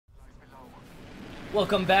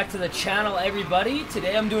Welcome back to the channel, everybody.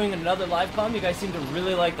 Today I'm doing another live comm. You guys seem to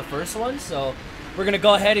really like the first one, so we're gonna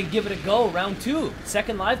go ahead and give it a go. Round 2,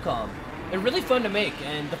 second live comm. They're really fun to make,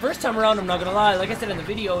 and the first time around, I'm not gonna lie, like I said in the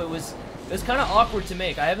video, it was kind of awkward to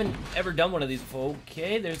make. I haven't ever done one of these before.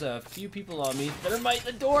 Okay, there's a few people on me. Better bite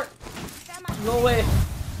the door. No way.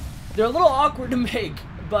 They're a little awkward to make,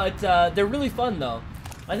 but they're really fun though.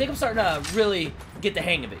 I think I'm starting to really get the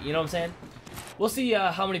hang of it. You know what I'm saying? We'll see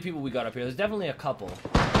how many people we got up here. There's definitely a couple.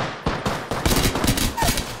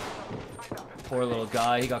 Poor little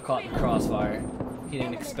guy. He got caught in the crossfire. He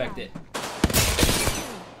didn't expect it.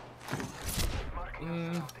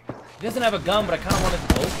 He doesn't have a gun, but I kind of wanted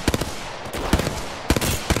to...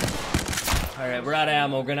 Oh. Alright, we're out of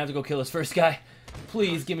ammo. We're going to have to go kill this first guy.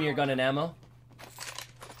 Please give me your gun and ammo.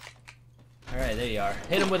 Alright, there you are.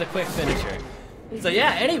 Hit him with a quick finisher. So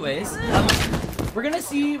yeah, anyways... We're gonna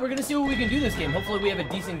see what we can do this game. Hopefully we have a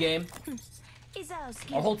decent game.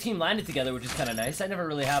 Our whole team landed together, which is kind of nice. That never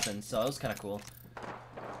really happened, so that was kind of cool.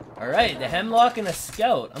 Alright, the Hemlock and a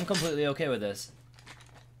Scout. I'm completely okay with this.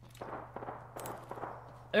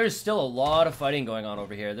 There's still a lot of fighting going on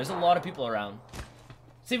over here. There's a lot of people around.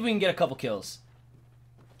 See if we can get a couple kills.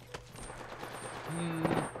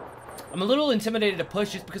 I'm a little intimidated to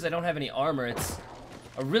push just because I don't have any armor. It's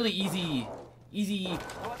a really easy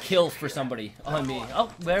kill for somebody on me. Oh,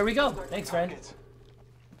 there we go. Thanks, friend.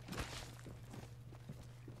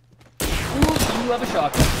 Ooh, you have a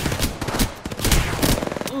shotgun.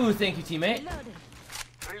 Ooh, thank you, teammate.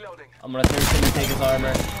 I'm gonna thirst him to take his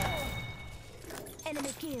armor.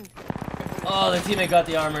 Oh, the teammate got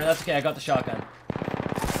the armor. That's okay, I got the shotgun.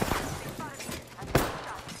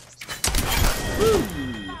 Woo.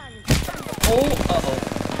 Oh,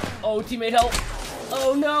 uh-oh. Oh, teammate, help.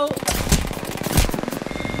 Oh, no.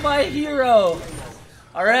 My hero.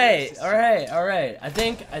 All right. I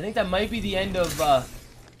think that might be the end of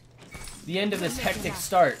this hectic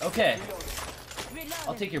start. Okay.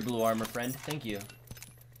 I'll take your blue armor, friend. Thank you.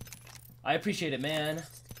 I appreciate it, man.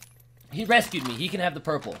 He rescued me. He can have the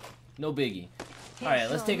purple. No biggie. All right,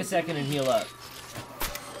 let's take a second and heal up.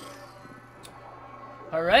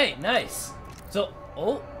 All right, nice. So,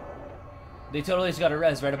 oh, they totally just got a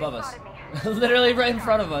res right above us. Literally right in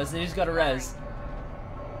front of us. They just got a res.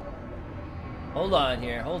 Hold on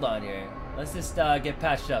here. Let's just get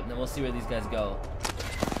patched up, and then we'll see where these guys go.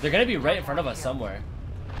 They're gonna be right in front of us somewhere.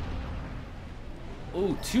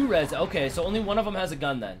 Ooh, 2 res. Okay, so only one of them has a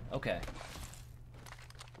gun then. Okay.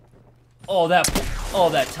 Oh, that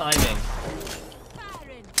timing.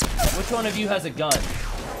 Which one of you has a gun?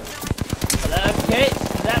 Okay,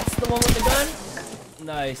 that's the one with the gun.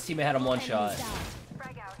 Nice. Teammate had him one shot.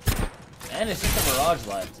 And it's just a barrage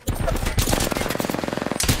left.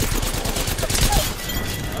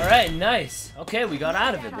 Alright, nice. Okay, we got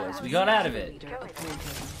out of it, boys. We got out of it.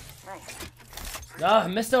 I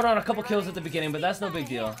missed out on a couple kills at the beginning, but that's no big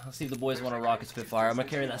deal. I'll see if the boys want a rocket Spitfire. I'm gonna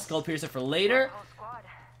carry that Skull Piercer for later.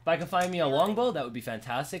 If I can find me a longbow, that would be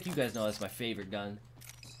fantastic. You guys know that's my favorite gun.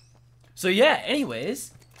 So yeah,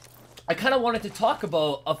 anyways, I kind of wanted to talk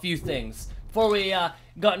about a few things. Before we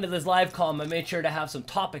got into this live comm, I made sure to have some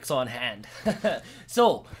topics on hand.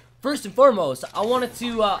 So, first and foremost, I wanted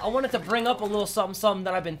to bring up a little something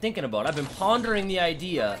that I've been thinking about. I've been pondering the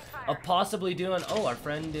idea of possibly doing... Oh, our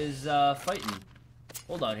friend is fighting.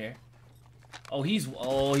 Hold on here. Oh, he's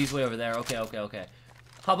way over there. Okay.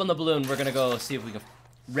 Hop on the balloon. We're gonna go see if we can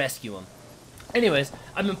rescue him. Anyways,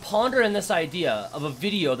 I've been pondering this idea of a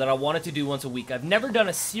video that I wanted to do once a week. I've never done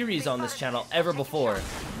a series on this channel ever before,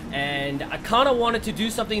 and I kind of wanted to do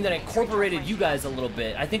something that incorporated you guys a little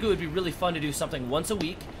bit. I think it would be really fun to do something once a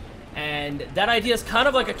week. And that idea is kind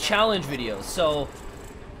of like a challenge video. So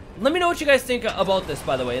let me know what you guys think about this,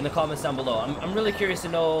 by the way, in the comments down below. I'm really curious to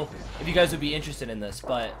know if you guys would be interested in this.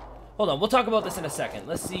 But hold on, we'll talk about this in a second.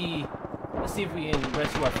 Let's see if we can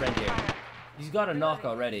rescue our friend here. He's got a knock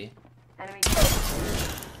already.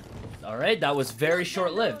 Alright, that was very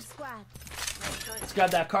short-lived. Let's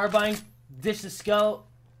grab that carbine, ditch the Scout.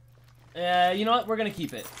 You know what? We're gonna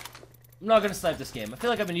keep it. I'm not gonna snipe this game. I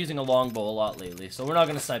feel like I've been using a longbow a lot lately, so we're not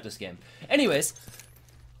gonna snipe this game. Anyways,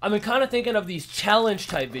 I've been kind of thinking of these challenge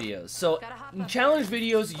type videos. So challenge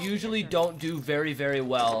videos usually don't do very, very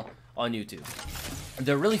well on YouTube.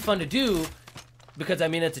 They're really fun to do because, I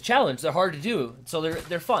mean, it's a challenge. They're hard to do, so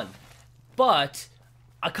they're fun. But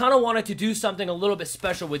I kind of wanted to do something a little bit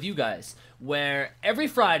special with you guys, where every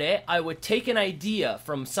Friday I would take an idea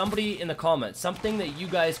from somebody in the comments, something that you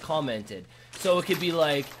guys commented. So it could be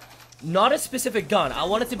like, not a specific gun. I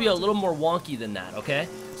want it to be a little more wonky than that, okay?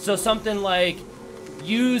 So something like,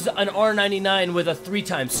 use an R99 with a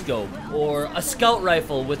 3x scope, or a scout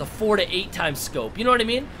rifle with a 4 to 8x scope. You know what I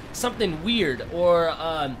mean? Something weird, or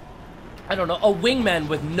I don't know, a wingman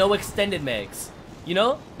with no extended mags. You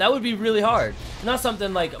know, that would be really hard. Not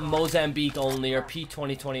something like Mozambique only or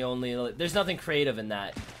P2020 only. There's nothing creative in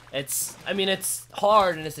that. I mean, it's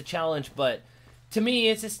hard and it's a challenge, but to me,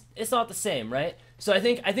 it's not the same, right? So I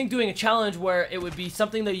think doing a challenge where it would be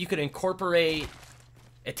something that you could incorporate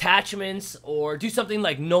attachments, or do something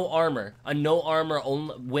like no armor, a no armor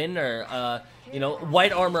only win, or you know,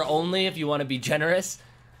 white armor only if you want to be generous.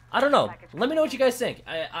 I don't know. Let me know what you guys think.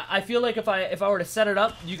 I feel like if I were to set it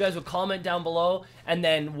up, you guys would comment down below, and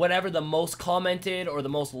then whatever the most commented or the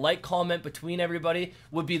most like comment between everybody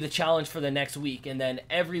would be the challenge for the next week, and then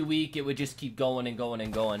every week it would just keep going and going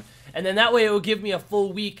and going, and then that way it would give me a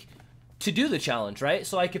full week to do the challenge, right?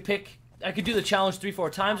 So I could do the challenge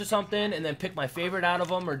 3-4 times or something, and then pick my favorite out of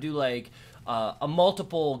them, or do like a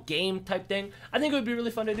multiple game type thing. I think it would be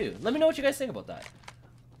really fun to do. Let me know what you guys think about that.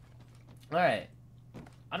 All right.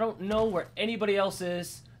 I don't know where anybody else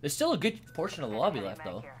is. There's still a good portion of the lobby left,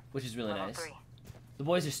 though, which is really nice. The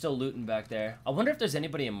boys are still looting back there. I wonder if there's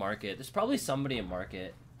anybody in market. There's probably somebody in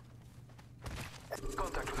market.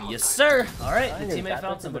 Yes, sir. All right, the teammate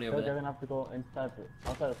found somebody over there. They're gonna have to go outside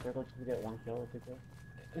the circle just to get 1 kill or 2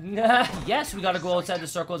 kills. Yes, we gotta go outside the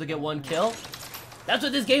circle to get 1 kill. That's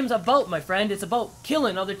what this game's about, my friend. It's about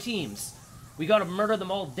killing other teams. We gotta murder them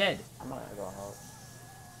all dead. I'm not gonna go help.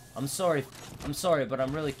 I'm sorry, but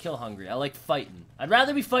I'm really kill hungry. I like fighting. I'd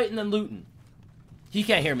rather be fighting than looting. He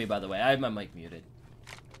can't hear me, by the way. I have my mic muted.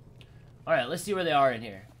 Alright, let's see where they are in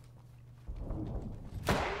here.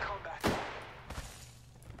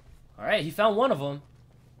 Alright, he found one of them.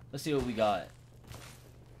 Let's see what we got.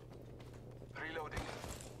 Reloading.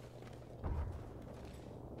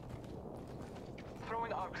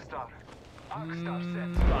 Throwing arc star. Arc star set.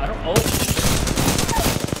 I don't. Oh.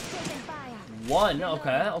 One.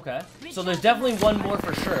 Okay. Okay. So there's definitely one more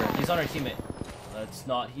for sure. He's on our teammate. Let's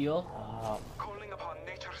not heal. Calling upon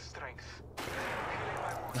nature's strength.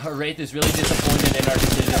 Our Wraith is really disappointed in our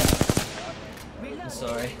decision. I'm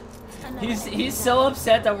sorry. He's so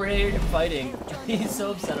upset that we're here fighting. He's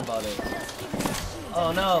so upset about it.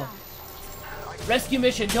 Oh no. Rescue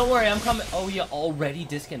mission. Don't worry, I'm coming. Oh, you already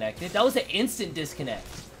disconnected? That was an instant disconnect.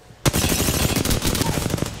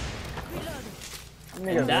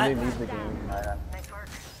 And that...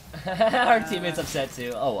 Our teammates upset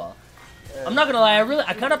too. Oh well. I'm not gonna lie,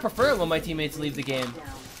 I kind of prefer it when my teammates leave the game.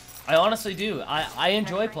 I honestly do. I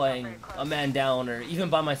enjoy playing a man down, or even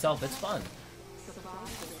by myself. It's fun.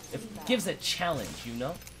 It gives a challenge, you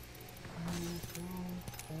know?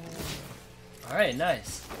 Alright,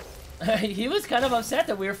 nice. He was kind of upset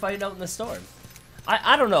that we were fighting out in the storm.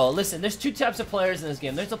 I don't know. Listen, there's 2 types of players in this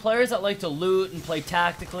game. There's the players that like to loot and play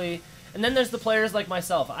tactically, and then there's the players like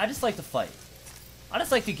myself. I just like to fight. I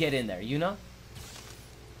just like to get in there, you know?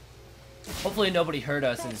 Hopefully nobody heard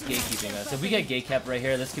us and is gatekeeping us. If we get gate kept right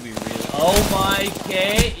here, this could be real. Oh my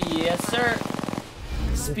K, yes sir.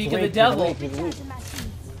 Speak of the devil.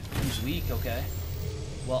 He's weak, okay.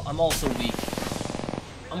 Well, I'm also weak.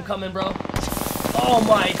 I'm coming, bro. Oh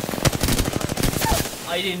my.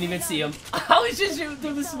 I didn't even see him. I was just shooting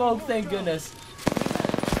through the smoke, thank goodness.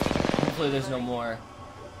 Hopefully there's no more.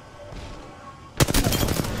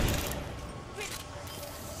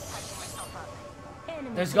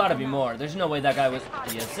 There's gotta be more. There's no way that guy was...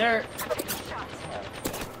 Yes, sir.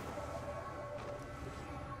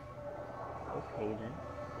 Okay, then.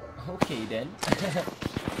 Okay, then.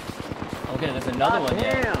 Okay, there's another one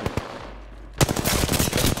here.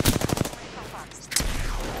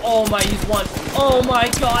 Oh my, he's one. Oh my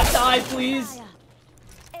god, die, please.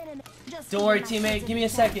 Don't worry, teammate. Give me a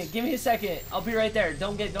second. Give me a second. I'll be right there.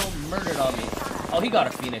 Don't get murdered on me. Oh, he got a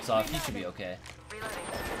Phoenix off. He should be okay.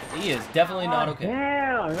 He is definitely not okay.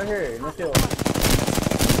 Damn, right here. No kill.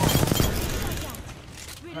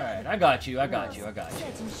 Alright, I got you. I got you. I got you.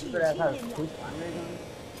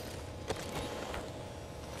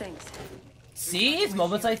 Thanks. See? It's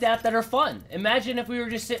moments like that that are fun. Imagine if we were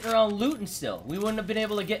just sitting around looting still. We wouldn't have been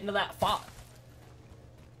able to get into that fight.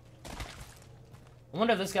 I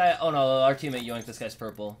wonder if this guy... Oh no, our teammate yoinked. This guy's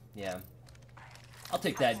purple. Yeah. I'll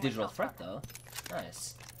take that digital threat though.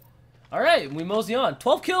 Nice. Alright, we mosey on.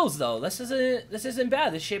 12 kills though. This isn't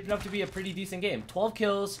bad. This is shaping up to be a pretty decent game. 12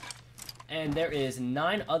 kills, and there is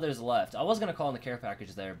 9 others left. I was gonna call in the care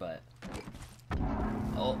package there, but...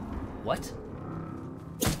 Oh, what?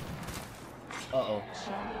 Uh-oh.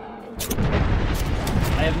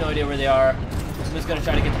 I have no idea where they are. I'm just gonna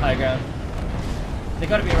try to get the high ground. They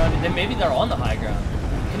gotta be around it. Then maybe they're on the high ground.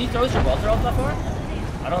 Can he throw his Gibraltar off that far?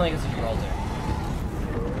 I don't think it's a Gibraltar.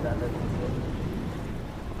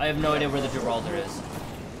 I have no idea where the Gibraltar is.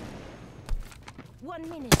 1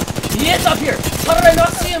 minute. He is up here! How did I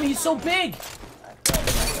not see him? He's so big!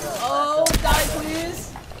 Oh, die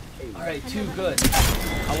please! Alright, too good.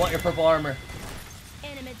 I want your purple armor.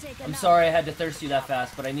 Enemy taken I'm out. sorry I had to thirst you that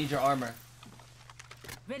fast, but I need your armor.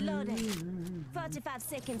 Reloading. 45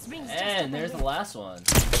 seconds. Rings just And up there's the ahead. last one.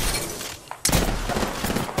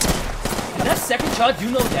 Did that second shot do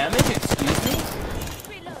no damage? Excuse me?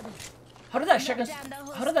 Reloading. How did that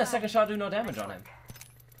second shot do no damage on him?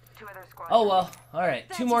 2 other squads. Oh well, alright.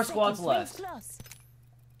 2 more 30 squads seconds. left. Rings close.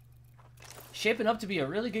 Shaping up to be a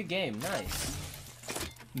really good game. Nice.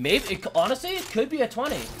 Maybe, honestly, it could be a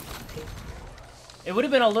 20. It would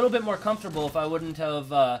have been a little bit more comfortable if I wouldn't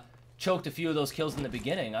have choked a few of those kills in the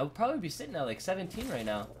beginning. I would probably be sitting at like 17 right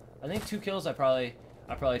now. I think 2 kills I probably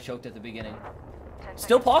choked at the beginning.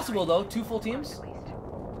 Still possible though, 2 full teams.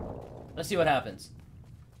 Let's see what happens.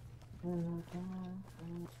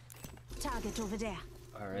 Target over there.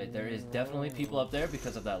 Alright, there is definitely people up there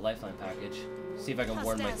because of that Lifeline package. See if I can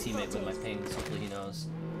warn my teammate with my pings. Hopefully he knows.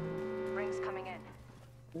 Rings coming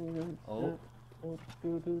in. Oh.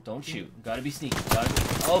 Don't shoot. Gotta be sneaky.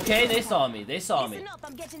 Okay, they saw me. They saw me. Listen up,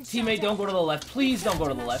 I'm getting Teammate, shot don't at. go to the left. Please don't go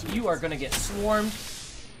to the left. You are gonna get swarmed.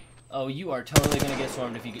 Oh, you are totally gonna get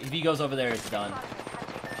swarmed. If he goes over there, it's done.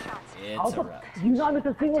 It's a wrap. You not missed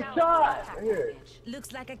a single shot! Here.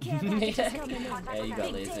 Looks like a care package is coming in. Yeah, you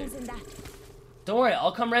got Big things lasered. in that. Don't worry,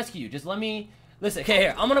 I'll come rescue you. Just let me... Listen, okay,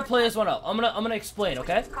 here. I'm gonna play this one out. I'm gonna explain,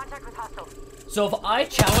 okay? Contact with hostiles. So if I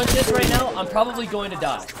challenge this right now, I'm probably going to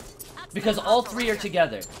die. Because all 3 are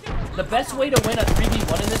together. The best way to win a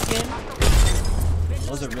 3v1 in this game...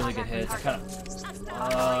 Those are really good hits.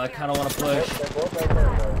 I kinda wanna push. They're both right there,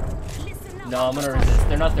 bro. Listen up. No, I'm gonna resist.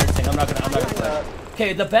 They're not thirsting. I'm not gonna push.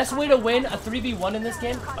 Okay, the best way to win a 3v1 in this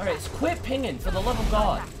game... Alright, quit pinging, for the love of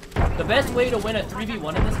God. The best way to win a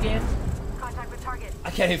 3v1 in this game... Contact with target. I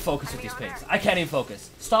can't even focus with these pings. I can't even focus.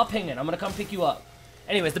 Stop pinging. I'm gonna come pick you up.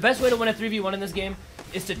 Anyways, the best way to win a 3v1 in this game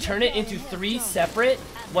is to turn it into 3 separate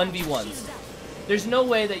 1v1s. There's no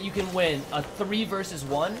way that you can win a 3 versus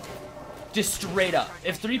 1 just straight up.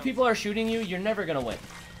 If 3 people are shooting you, you're never gonna win.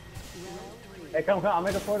 Hey, come, I'll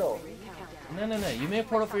make a portal. No. You make a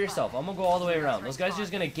portal for yourself. I'm gonna go all the way around. Those guys are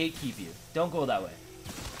just gonna gatekeep you. Don't go that way.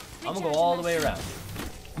 I'm gonna go all the way around.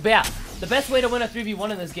 But yeah, the best way to win a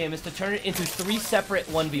 3v1 in this game is to turn it into 3 separate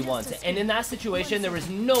 1v1s. And in that situation, there was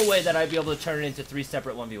no way that I'd be able to turn it into 3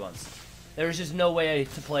 separate 1v1s. There was just no way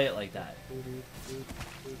to play it like that.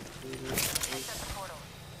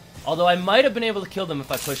 Although I might have been able to kill them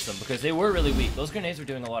if I pushed them, because they were really weak. Those grenades were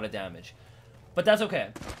doing a lot of damage. But that's okay.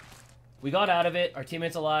 We got out of it. Our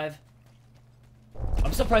teammate's alive.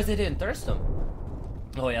 I'm surprised they didn't thirst them.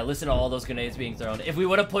 Oh yeah, listen to all those grenades being thrown. If we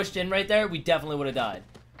would have pushed in right there, we definitely would have died.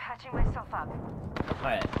 Patching myself up.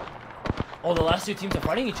 Alright. Oh, the last 2 teams are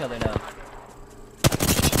fighting each other now.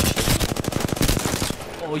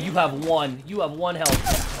 Oh, you have 1. You have 1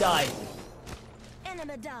 health. Die.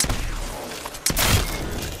 Enemy down.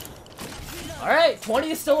 Alright,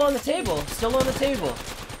 20 is still on the table. Still on the table.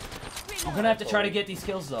 I'm gonna have to try to get these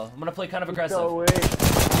kills though. I'm gonna play kind of aggressive. So weak.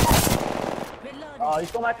 Oh, you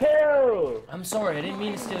stole my kill! I'm sorry, I didn't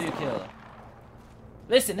mean to steal your kill.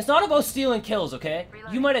 Listen, it's not about stealing kills, okay?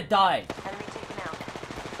 You might have died. Enemy taken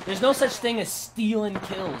out. There's no such thing as stealing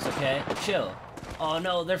kills, okay? Chill. Oh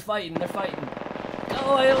no, they're fighting, they're fighting.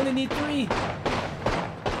 Oh, I only need 3.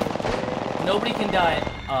 Nobody can die.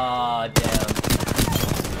 Aw, damn.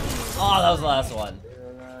 Oh, that was the last one.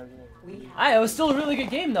 It was still a really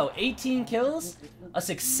good game though. 18 kills, a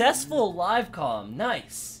successful live comm.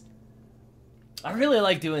 Nice. I really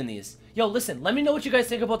like doing these. Yo, listen, let me know what you guys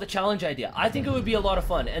think about the challenge idea. I think it would be a lot of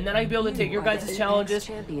fun, and then I'd be able to take your guys' challenges.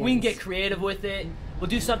 We can get creative with it. We'll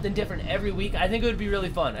do something different every week. I think it would be really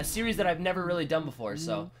fun. A series that I've never really done before.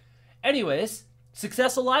 So, anyways,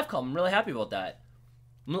 successful live comm. I'm really happy about that.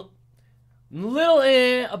 I'm a little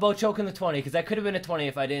about choking the 20 because that could have been a 20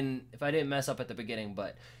 if I didn't mess up at the beginning,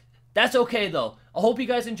 but that's okay though. I hope you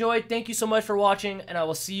guys enjoyed. Thank you so much for watching, and I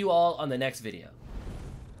will see you all on the next video.